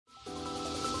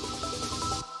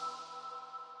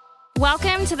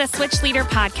Welcome to the Switch Leader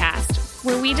Podcast,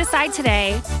 where we decide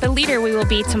today the leader we will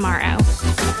be tomorrow.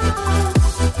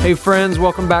 Hey friends,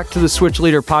 welcome back to the Switch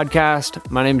Leader Podcast.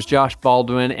 My name is Josh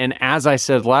Baldwin, and as I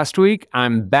said last week,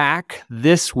 I'm back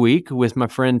this week with my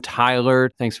friend Tyler.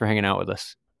 Thanks for hanging out with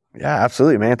us. Yeah,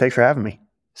 absolutely, man. Thanks for having me.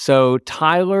 So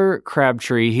Tyler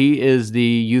Crabtree, he is the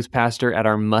youth pastor at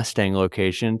our Mustang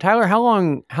location. Tyler, how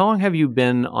long have you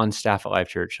been on staff at Life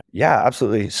Church? Yeah,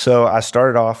 absolutely. So I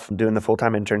started off doing the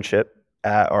full-time internship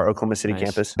at our Oklahoma City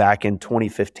campus back in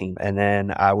 2015. And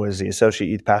then I was the associate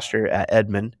youth pastor at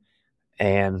Edmond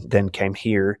and then came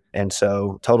here. And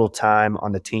so total time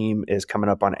on the team is coming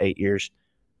up on 8 years.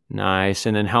 Nice.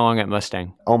 And then how long at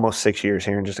Mustang? Almost 6 years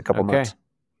here in just a couple months.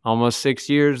 Almost 6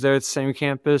 years there at the same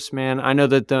campus, man. I know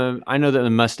that the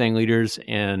Mustang leaders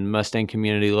and Mustang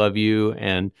community love you,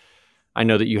 and I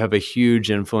know that you have a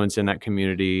huge influence in that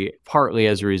community, partly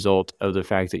as a result of the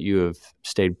fact that you have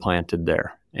stayed planted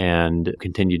there and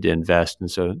continued to invest. And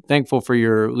so thankful for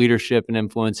your leadership and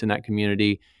influence in that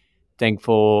community.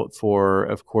 Thankful for,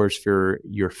 of course, for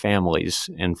your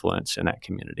family's influence in that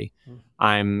community.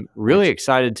 I'm really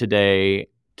excited today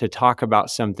to talk about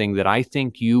something that I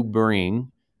think you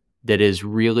bring that is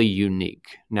really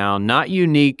unique. Now, not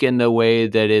unique in the way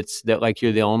that like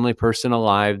you're the only person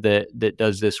alive that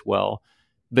does this well,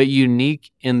 but unique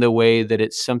in the way that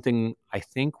it's something I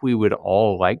think we would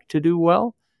all like to do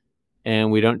well,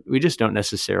 and we just don't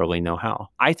necessarily know how.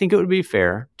 I think it would be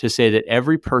fair to say that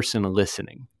every person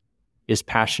listening is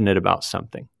passionate about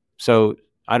something. So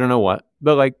I don't know what,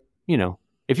 but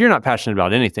if you're not passionate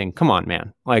about anything, come on,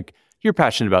 man. You're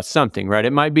passionate about something, right?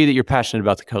 It might be that you're passionate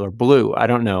about the color blue. I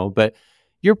don't know, but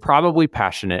you're probably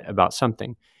passionate about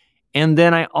something. And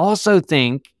then I also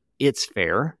think it's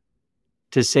fair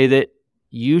to say that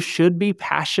you should be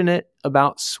passionate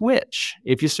about Switch.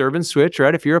 If you serve in Switch,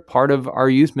 right? If you're a part of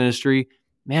our youth ministry,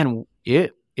 man,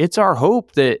 it's our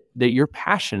hope that you're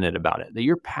passionate about it, that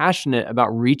you're passionate about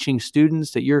reaching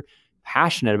students, that you're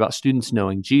passionate about students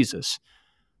knowing Jesus.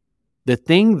 The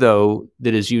thing, though,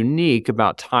 that is unique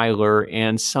about Tyler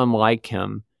and some like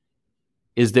him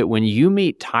is that when you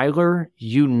meet Tyler,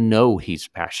 you know he's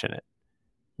passionate.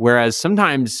 Whereas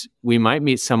sometimes we might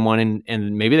meet someone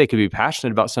and maybe they could be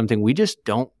passionate about something, we just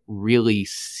don't really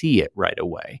see it right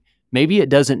away. Maybe it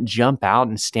doesn't jump out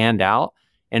and stand out,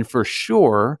 and for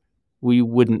sure, we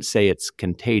wouldn't say it's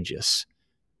contagious.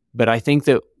 But I think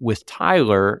that with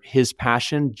Tyler, his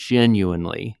passion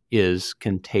genuinely is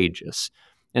contagious.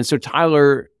 And so,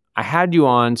 Tyler, I had you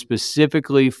on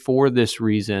specifically for this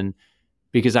reason,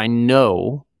 because I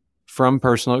know from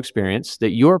personal experience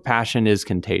that your passion is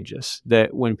contagious,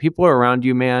 that when people are around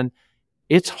you, man,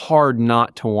 it's hard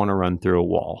not to want to run through a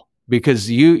wall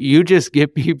because you just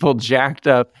get people jacked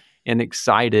up and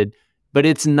excited, but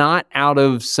it's not out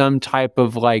of some type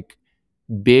of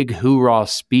big hoorah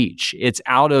speech. It's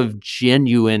out of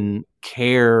genuine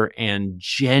care and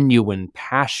genuine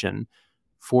passion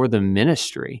for the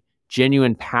ministry,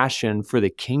 genuine passion for the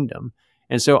kingdom.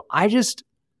 And so I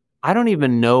don't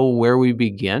even know where we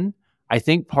begin. I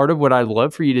think part of what I'd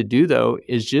love for you to do, though,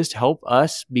 is just help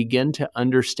us begin to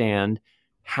understand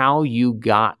how you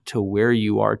got to where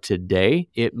you are today.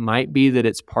 It might be that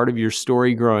it's part of your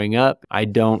story growing up. I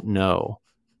don't know.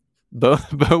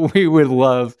 But we would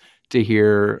love to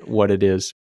hear what it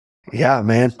is. Yeah,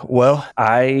 man. Well,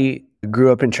 I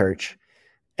grew up in church,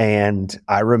 and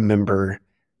I remember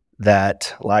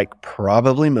that, like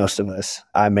probably most of us,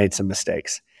 I made some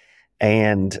mistakes.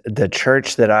 And the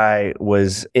church that I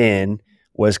was in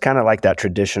was kind of like that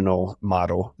traditional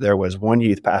model. There was one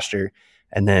youth pastor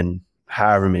and then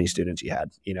however many students you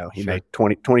had. He Sure. made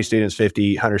 20 students,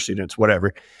 50, 100 students,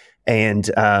 whatever. And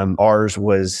ours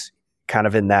was kind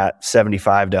of in that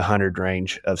 75 to 100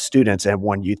 range of students and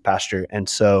one youth pastor. And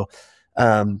so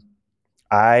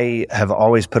I have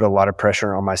always put a lot of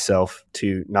pressure on myself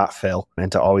to not fail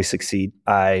and to always succeed.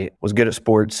 I was good at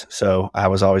sports, so I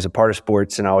was always a part of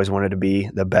sports and I always wanted to be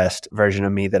the best version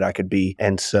of me that I could be.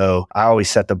 And so I always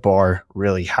set the bar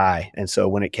really high. And so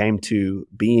when it came to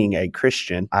being a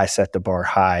Christian, I set the bar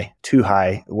high, too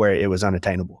high, where it was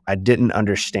unattainable. I didn't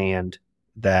understand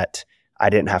that I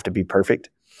didn't have to be perfect.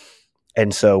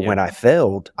 And so when I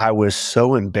failed, I was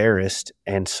so embarrassed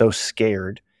and so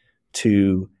scared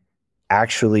to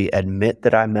actually admit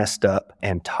that I messed up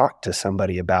and talk to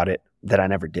somebody about it that I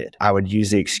never did. I would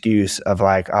use the excuse of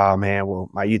oh man, well,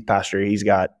 my youth pastor, he's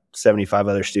got 75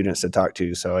 other students to talk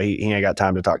to, so he ain't got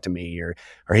time to talk to me, or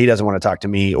he doesn't want to talk to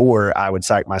me, or I would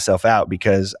psych myself out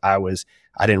because I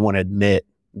didn't want to admit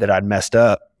that I'd messed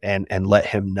up and let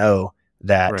him know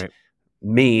that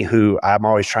me, who I'm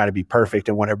always trying to be perfect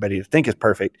and want everybody to think is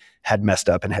perfect, had messed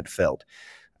up and had failed.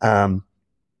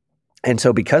 And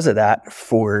so because of that,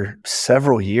 for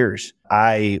several years,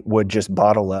 I would just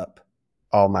bottle up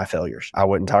all my failures. I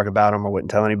wouldn't talk about them. I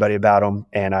wouldn't tell anybody about them.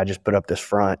 And I just put up this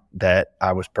front that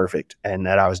I was perfect and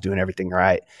that I was doing everything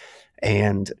right.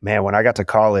 And man, when I got to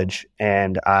college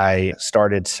and I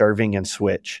started serving in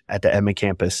Switch at the Edmond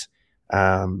campus,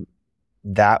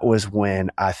 that was when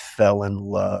I fell in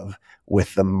love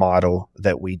with the model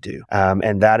that we do.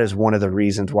 And that is one of the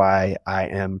reasons why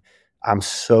I'm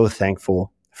so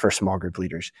thankful for small group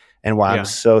leaders, and why I'm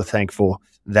so thankful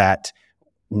that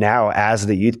now as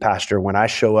the youth pastor, when I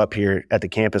show up here at the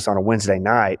campus on a Wednesday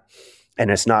night,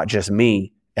 and it's not just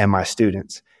me and my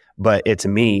students, but it's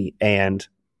me and,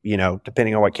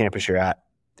 depending on what campus you're at,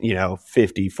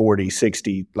 50, 40,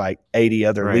 60, like 80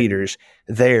 other leaders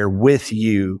there with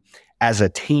you as a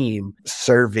team,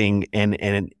 serving and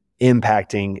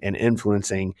impacting and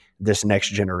influencing this next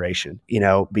generation,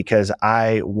 because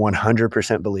I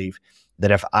 100% believe that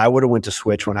if I would have went to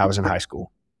Switch when I was in high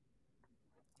school,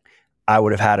 I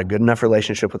would have had a good enough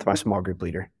relationship with my small group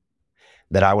leader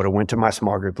that I would have went to my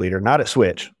small group leader, not at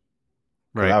Switch.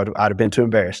 Right. I'd have been too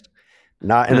embarrassed,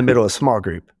 not in the middle of a small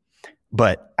group,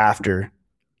 but after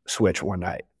Switch one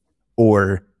night,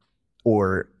 or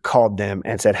called them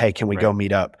and said, hey, can we go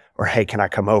meet up? Or, hey, can I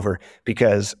come over?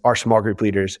 Because our small group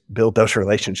leaders build those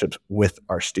relationships with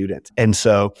our students. And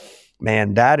so,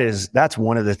 man, that's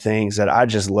one of the things that I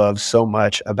just love so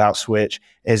much about Switch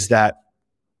is that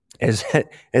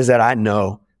I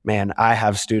know, man, I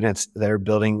have students that are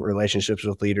building relationships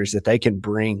with leaders that they can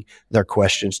bring their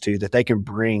questions to, that they can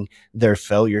bring their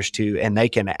failures to, and they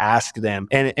can ask them.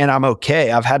 And I'm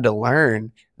okay. I've had to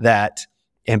learn that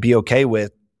and be okay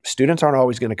with students aren't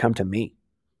always going to come to me,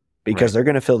 because they're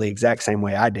going to feel the exact same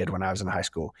way I did when I was in high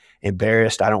school.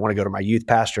 Embarrassed. I don't want to go to my youth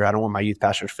pastor. I don't want my youth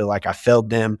pastor to feel like I failed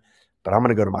them. But I'm going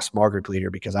to go to my small group leader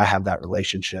because I have that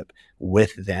relationship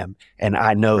with them. And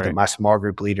I know that my small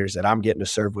group leaders that I'm getting to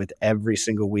serve with every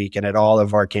single week and at all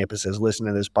of our campuses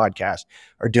listening to this podcast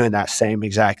are doing that same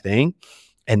exact thing.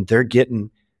 And they're getting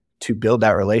to build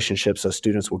that relationship so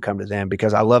students will come to them,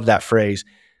 because I love that phrase.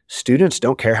 Students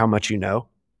don't care how much you know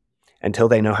until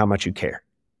they know how much you care.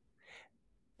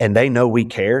 And they know we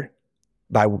care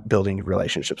by building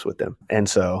relationships with them. And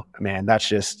so, man, that's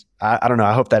just, I don't know.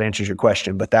 I hope that answers your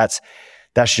question, but that's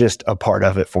just a part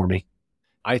of it for me.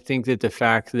 I think that the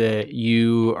fact that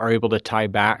you are able to tie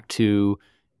back to,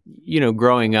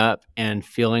 growing up and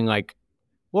feeling like,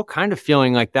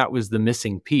 feeling like that was the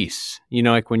missing piece.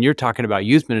 Like when you're talking about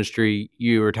youth ministry,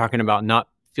 you were talking about not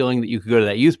feeling that you could go to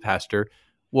that youth pastor.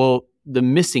 Well, the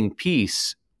missing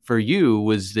piece for you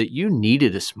was that you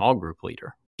needed a small group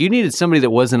leader. You needed somebody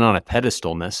that wasn't on a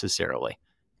pedestal necessarily.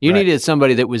 You needed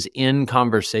somebody that was in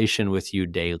conversation with you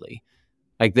daily.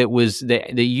 Like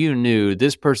that you knew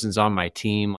this person's on my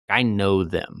team. I know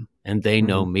them and they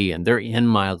know me and they're in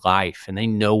my life and they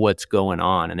know what's going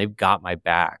on and they've got my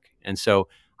back. And so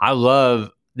I love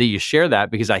that you share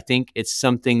that, because I think it's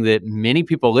something that many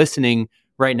people listening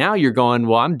right now, you're going,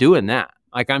 well, I'm doing that.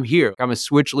 Like I'm here. I'm a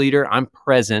Switch leader. I'm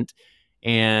present.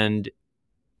 And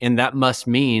that must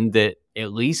mean that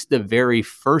at least the very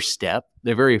first step,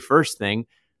 the very first thing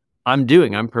I'm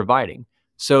providing.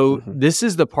 So this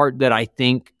is the part that I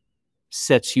think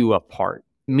sets you apart.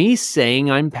 Me saying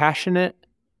I'm passionate,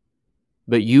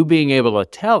 but you being able to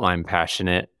tell I'm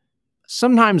passionate,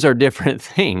 sometimes are different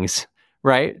things,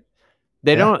 right?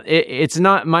 They don't, it's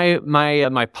not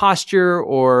my posture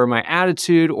or my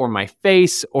attitude or my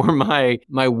face or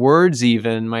my words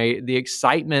even, the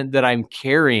excitement that I'm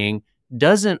carrying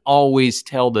doesn't always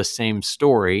tell the same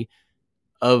story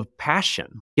of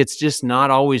passion. It's just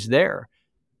not always there.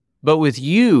 But with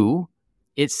you,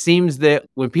 it seems that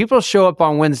when people show up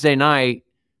on Wednesday night,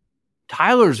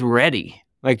 Tyler's ready.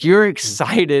 Like you're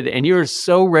excited and you're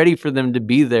so ready for them to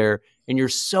be there. And you're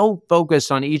so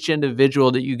focused on each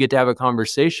individual that you get to have a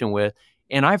conversation with.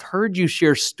 And I've heard you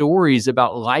share stories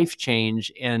about life change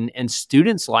and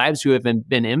students' lives who have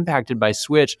been impacted by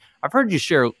Switch. I've heard you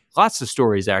share lots of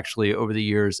stories actually over the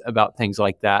years about things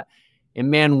like that. And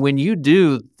man, when you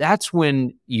do, that's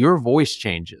when your voice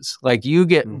changes. Like you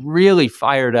get really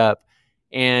fired up,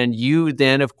 and you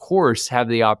then, of course, have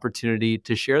the opportunity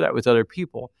to share that with other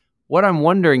people. What I'm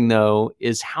wondering, though,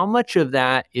 is how much of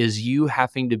that is you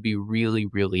having to be really,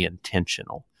 really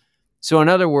intentional? So in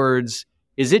other words,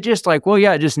 is it just like, well,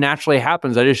 yeah, it just naturally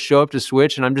happens. I just show up to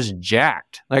Switch and I'm just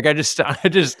jacked. Like I just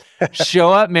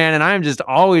show up, man, and I'm just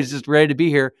always just ready to be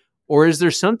here. Or is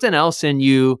there something else in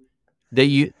you that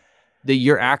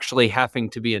you're actually having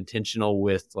to be intentional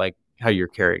with, like how you're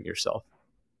carrying yourself?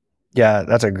 Yeah,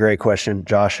 that's a great question,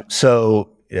 Josh. So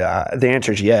the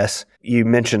answer is yes. You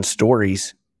mentioned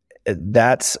stories.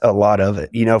 That's a lot of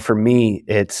it. For me,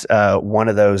 it's one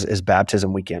of those is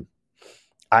baptism weekend.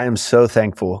 I am so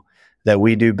thankful that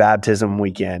we do baptism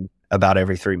weekend about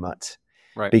every 3 months.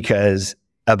 Right. Because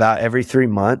about every 3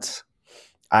 months,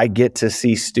 I get to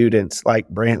see students like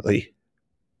Brantley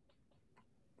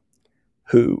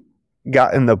who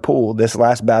got in the pool this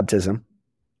last baptism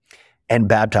and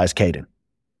baptized Caden.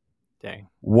 Dang.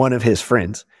 One of his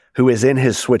friends who is in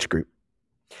his switch group.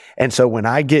 And so when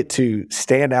I get to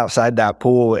stand outside that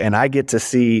pool and I get to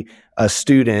see a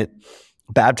student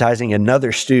baptizing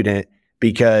another student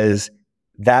because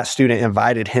that student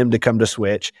invited him to come to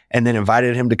switch and then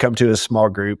invited him to come to his small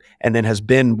group and then has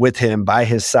been with him by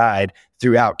his side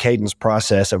throughout Caden's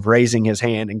process of raising his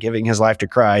hand and giving his life to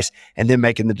Christ and then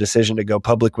making the decision to go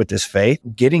public with his faith,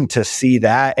 getting to see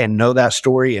that and know that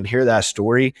story and hear that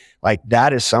story, like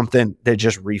that is something that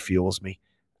just refuels me.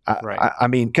 Right. I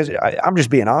mean, because I'm just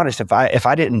being honest. If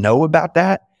I didn't know about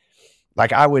that,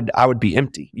 like I would be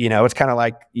empty. It's kind of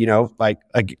like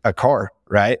like a car,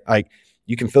 right? Like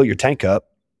you can fill your tank up,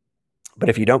 but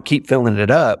if you don't keep filling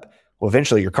it up, well,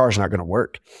 eventually your car's not going to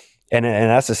work. And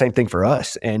that's the same thing for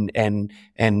us. And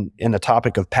in the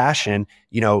topic of passion,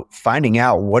 finding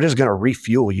out what is going to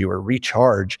refuel you or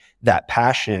recharge that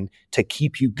passion to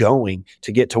keep you going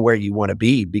to get to where you want to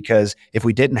be. Because if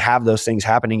we didn't have those things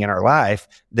happening in our life,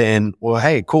 then, well,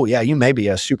 hey, cool. Yeah, you may be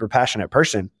a super passionate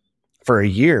person for a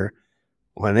year.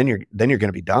 Well, then you're going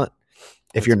to be done.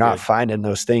 If you're not finding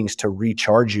those things to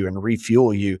recharge you and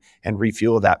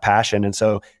refuel that passion. And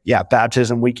so, yeah,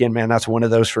 baptism weekend, man, that's one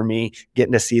of those for me,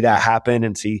 getting to see that happen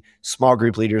and see small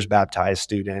group leaders baptize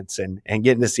students and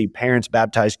getting to see parents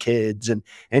baptize kids and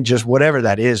just whatever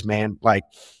that is, man, like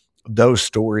those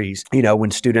stories,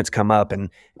 when students come up and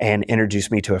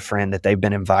introduce me to a friend that they've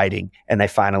been inviting and they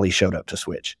finally showed up to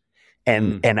switch.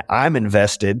 And I'm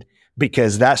invested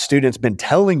because that student's been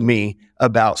telling me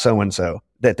about so-and-so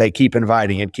that they keep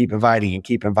inviting and keep inviting and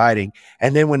keep inviting.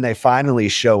 And then when they finally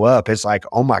show up, it's like,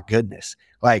 oh my goodness,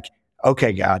 like,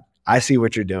 okay, God, I see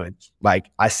what you're doing. Like,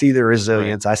 I see the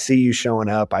resilience. Right. I see you showing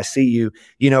up. I see you,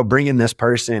 bringing this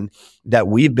person that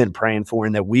we've been praying for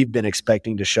and that we've been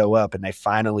expecting to show up and they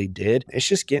finally did. It's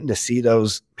just getting to see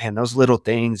those little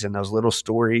things and those little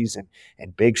stories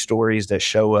and big stories that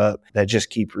show up that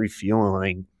just keep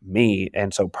refueling me.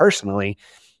 And so personally,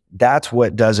 that's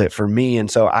what does it for me.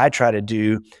 And so I try to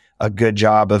do a good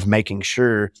job of making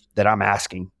sure that I'm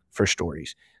asking for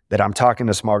stories, that I'm talking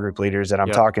to small group leaders, that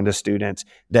I'm talking to students,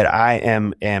 that I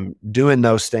am doing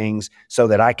those things so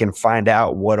that I can find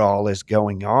out what all is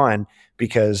going on.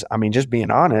 Because, I mean, just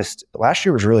being honest, last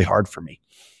year was really hard for me.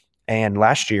 And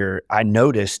last year I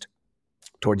noticed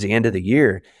towards the end of the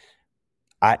year,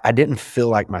 I didn't feel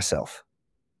like myself.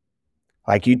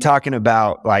 Like you talking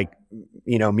about like,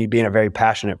 me being a very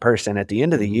passionate person, at the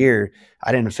end of the year,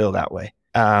 I didn't feel that way.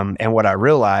 And what I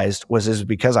realized is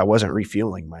because I wasn't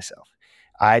refueling myself.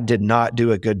 I did not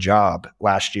do a good job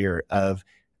last year of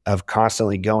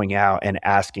constantly going out and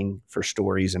asking for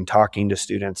stories and talking to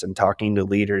students and talking to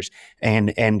leaders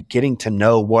and getting to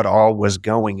know what all was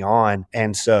going on.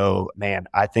 And so, man,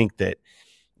 I think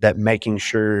that making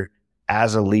sure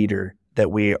as a leader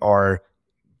that we are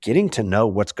getting to know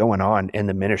what's going on in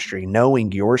the ministry,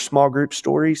 knowing your small group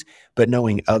stories, but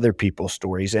knowing other people's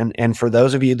stories. And for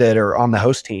those of you that are on the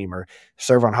host team or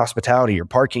serve on hospitality or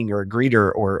parking or a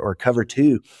greeter or cover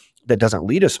two that doesn't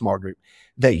lead a small group,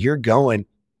 that you're going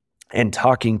and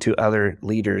talking to other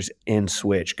leaders in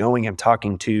Switch, going and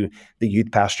talking to the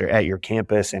youth pastor at your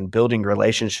campus and building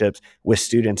relationships with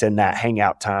students in that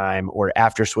hangout time or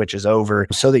after Switch is over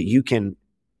so that you can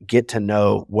get to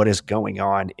know what is going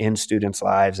on in students'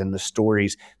 lives and the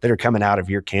stories that are coming out of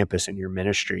your campus and your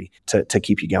ministry to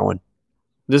keep you going.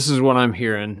 This is what I'm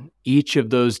hearing. Each of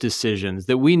those decisions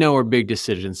that we know are big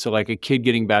decisions. So like a kid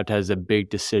getting baptized is a big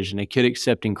decision. A kid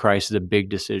accepting Christ is a big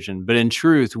decision. But in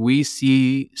truth, we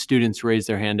see students raise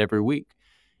their hand every week.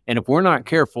 And if we're not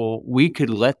careful, we could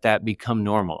let that become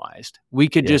normalized. We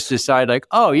could just decide like,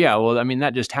 oh yeah, well, I mean,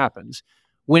 that just happens.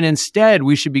 When instead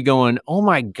we should be going, oh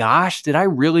my gosh, did I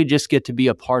really just get to be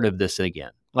a part of this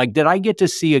again? Like, did I get to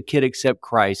see a kid accept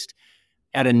Christ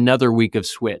at another week of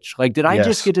Switch? Like, did I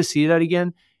just get to see that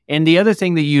again? And the other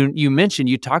thing that you mentioned,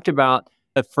 you talked about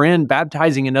a friend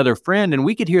baptizing another friend, and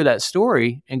we could hear that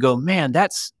story and go, man,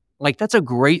 that's a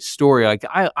great story. Like,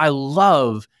 I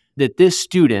love that this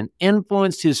student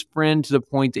influenced his friend to the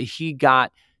point that he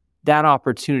got that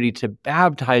opportunity to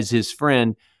baptize his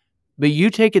friend. But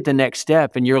you take it the next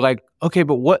step and you're like, okay,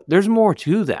 but what? There's more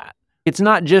to that. It's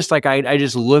not just like I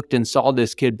just looked and saw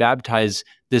this kid baptize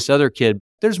this other kid.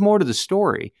 There's more to the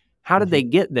story. How did they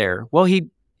get there? Well, he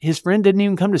his friend didn't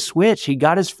even come to Switch. He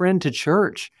got his friend to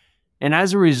church. And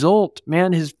as a result,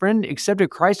 man, his friend accepted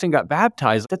Christ and got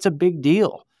baptized. That's a big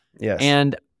deal. Yes.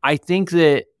 And I think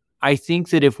that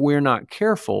if we're not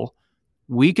careful,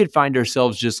 we could find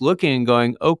ourselves just looking and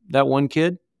going, oh, that one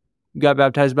kid got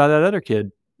baptized by that other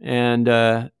kid. And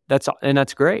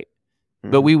that's great.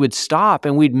 Mm-hmm. But we would stop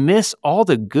and we'd miss all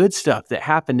the good stuff that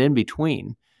happened in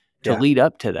between to lead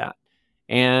up to that.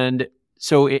 And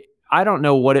so I don't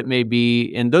know what it may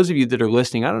be. And those of you that are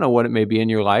listening, I don't know what it may be in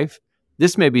your life.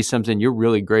 This may be something you're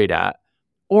really great at,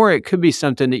 or it could be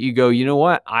something that you go, you know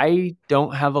what? I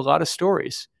don't have a lot of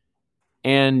stories.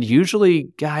 And usually,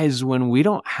 guys, when we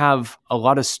don't have a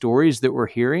lot of stories that we're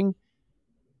hearing,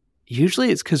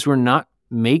 usually it's because we're not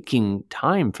making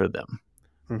time for them.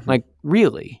 Mm-hmm. Like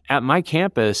really, at my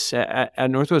campus at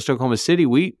Northwest Oklahoma City,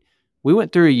 we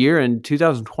went through a year in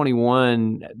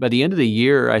 2021. By the end of the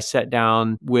year, I sat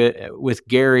down with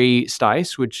Gary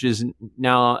Stice, which is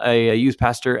now a youth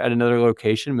pastor at another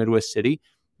location, Midwest City.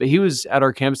 But he was at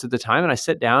our campus at the time, and I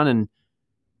sat down and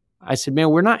I said, man,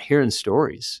 we're not hearing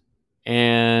stories.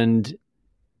 And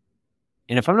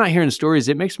if I'm not hearing stories,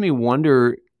 it makes me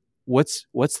wonder what's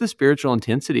the spiritual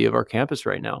intensity of our campus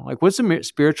right now? Like, what's the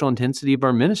spiritual intensity of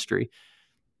our ministry?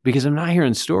 Because I'm not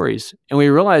hearing stories. And we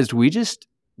realized we just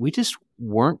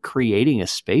weren't creating a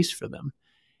space for them.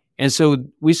 And so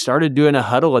we started doing a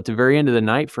huddle at the very end of the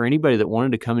night for anybody that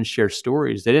wanted to come and share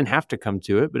stories. They didn't have to come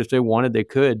to it, but if they wanted, they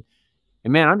could.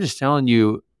 And man, I'm just telling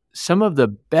you, some of the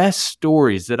best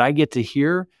stories that I get to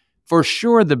hear, for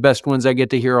sure the best ones I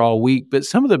get to hear all week, but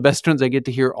some of the best ones I get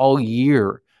to hear all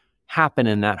year happen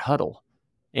in that huddle.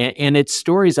 And it's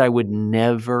stories I would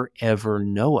never, ever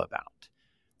know about.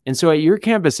 And so at your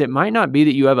campus, it might not be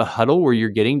that you have a huddle where you're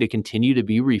getting to continue to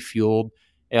be refueled.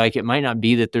 Like it might not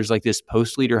be that there's like this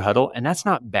post-leader huddle, and that's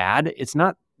not bad.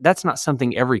 That's not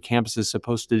something every campus is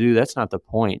supposed to do. That's not the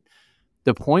point.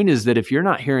 The point is that if you're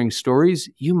not hearing stories,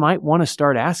 you might want to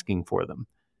start asking for them.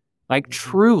 Like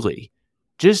truly,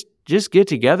 just get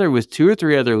together with 2 or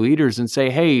 3 other leaders and say,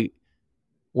 hey,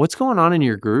 what's going on in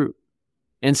your group?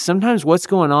 And sometimes what's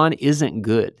going on isn't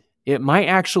good. It might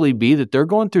actually be that they're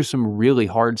going through some really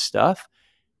hard stuff.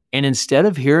 And instead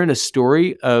of hearing a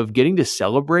story of getting to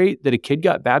celebrate that a kid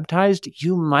got baptized,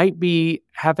 you might be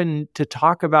having to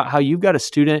talk about how you've got a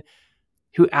student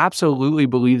who absolutely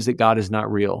believes that God is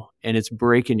not real, and it's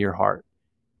breaking your heart.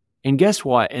 And guess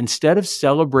what? Instead of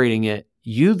celebrating it,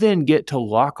 you then get to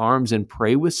lock arms and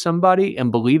pray with somebody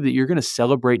and believe that you're going to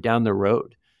celebrate down the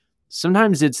road.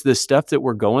 Sometimes it's the stuff that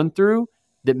we're going through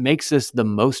that makes us the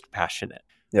most passionate.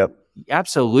 Yep.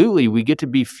 Absolutely. We get to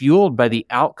be fueled by the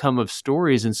outcome of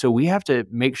stories. And so we have to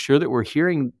make sure that we're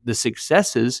hearing the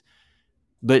successes.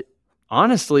 But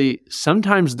honestly,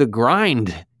 sometimes the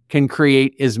grind can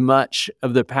create as much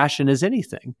of the passion as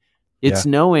anything. It's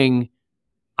knowing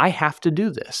I have to do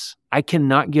this. I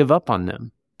cannot give up on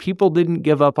them. People didn't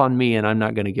give up on me, and I'm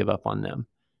not going to give up on them.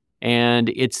 And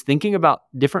it's thinking about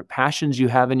different passions you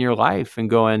have in your life and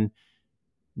going,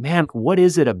 man, what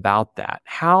is it about that?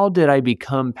 How did I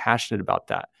become passionate about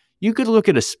that? You could look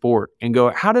at a sport and go,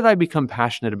 how did I become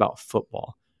passionate about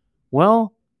football?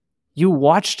 Well, you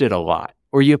watched it a lot,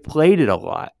 or you played it a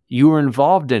lot. You were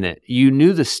involved in it. You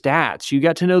knew the stats. You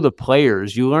got to know the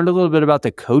players. You learned a little bit about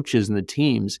the coaches and the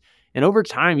teams. And over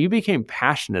time, you became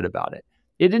passionate about it.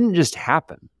 It didn't just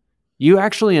happen. You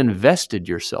actually invested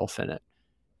yourself in it.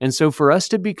 And so for us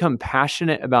to become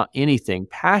passionate about anything,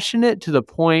 passionate to the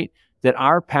point that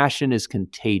our passion is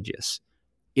contagious,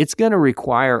 it's going to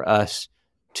require us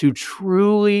to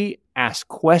truly ask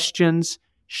questions,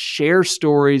 share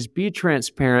stories, be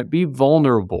transparent, be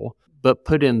vulnerable, but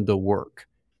put in the work.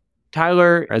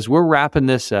 Tyler, as we're wrapping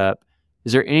this up,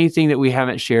 is there anything that we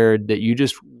haven't shared that you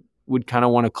just would kind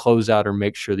of want to close out or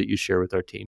make sure that you share with our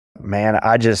team? Man,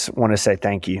 I just want to say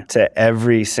thank you to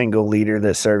every single leader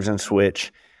that serves in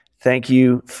Switch. Thank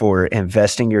you for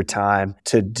investing your time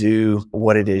to do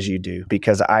what it is you do,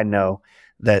 because I know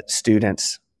that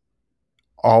students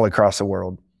all across the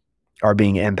world are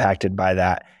being impacted by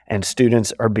that, and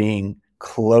students are being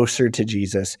closer to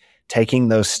Jesus, taking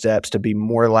those steps to be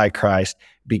more like Christ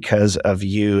because of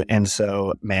you. And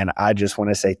so, man, I just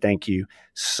want to say thank you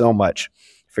so much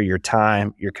for your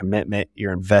time, your commitment,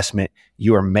 your investment.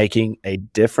 You are making a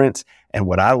difference. And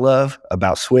what I love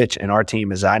about Switch and our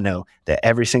team is I know that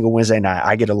every single Wednesday night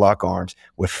I get to lock arms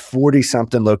with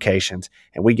 40-something locations,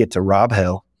 and we get to rob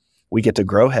hell, we get to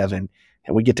grow heaven,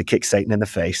 and we get to kick Satan in the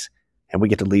face, and we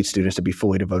get to lead students to be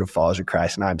fully devoted followers of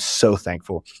Christ. And I'm so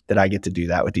thankful that I get to do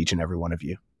that with each and every one of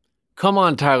you. Come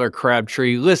on, Tyler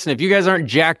Crabtree. Listen, if you guys aren't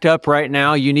jacked up right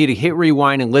now, you need to hit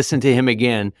rewind and listen to him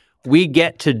again. We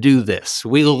get to do this.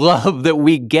 We love that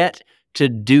we get to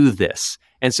do this.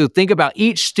 And so think about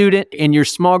each student in your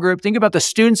small group. Think about the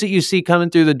students that you see coming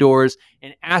through the doors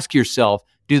and ask yourself,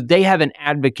 do they have an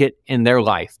advocate in their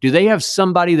life? Do they have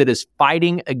somebody that is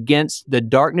fighting against the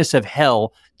darkness of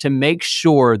hell to make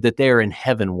sure that they are in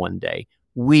heaven one day?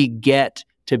 We get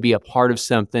to be a part of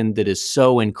something that is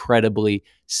so incredibly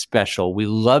special. We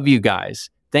love you guys.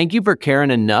 Thank you for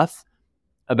caring enough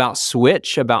about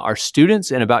Switch, about our students,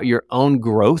 and about your own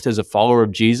growth as a follower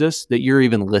of Jesus that you're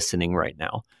even listening right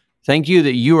now. Thank you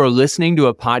that you are listening to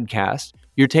a podcast.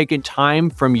 You're taking time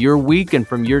from your week and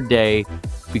from your day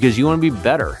because you want to be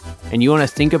better and you want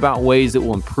to think about ways that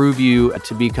will improve you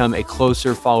to become a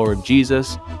closer follower of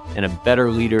Jesus and a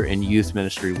better leader in youth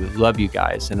ministry. We love you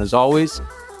guys. And as always,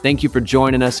 thank you for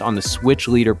joining us on the Switch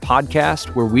Leader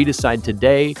podcast, where we decide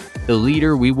today the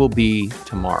leader we will be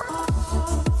tomorrow.